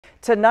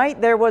Tonight,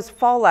 there was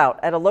fallout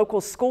at a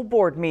local school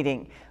board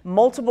meeting.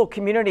 Multiple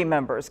community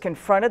members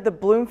confronted the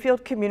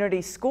Bloomfield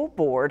Community School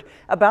Board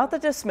about the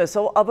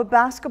dismissal of a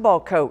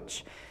basketball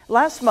coach.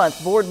 Last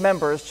month, board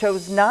members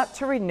chose not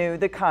to renew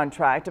the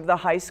contract of the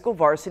high school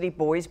varsity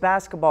boys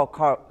basketball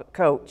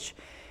coach.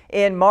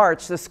 In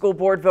March, the school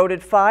board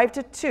voted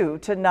 5-2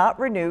 to not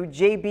renew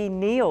J.B.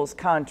 Neal's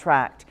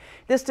contract.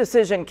 This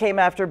decision came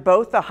after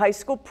both the high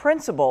school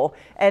principal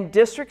and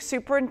district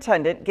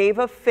superintendent gave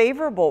a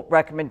favorable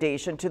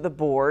recommendation to the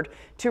board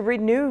to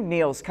renew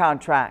Neal's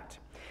contract.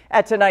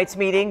 At tonight's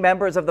meeting,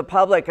 members of the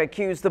public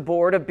accused the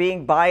board of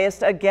being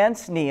biased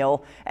against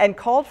Neal and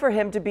called for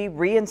him to be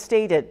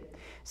reinstated.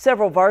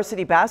 Several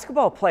varsity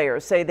basketball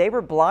players say they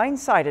were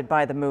blindsided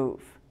by the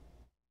move.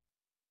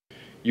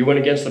 You went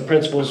against the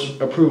principal's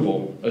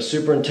approval, a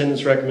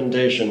superintendent's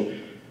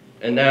recommendation,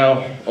 and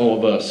now all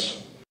of us.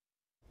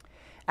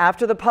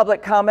 After the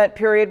public comment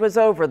period was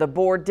over, the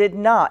board did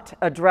not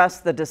address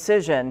the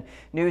decision.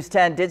 News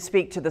 10 did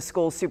speak to the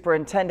school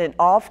superintendent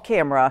off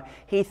camera.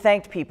 He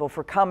thanked people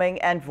for coming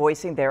and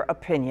voicing their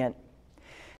opinion.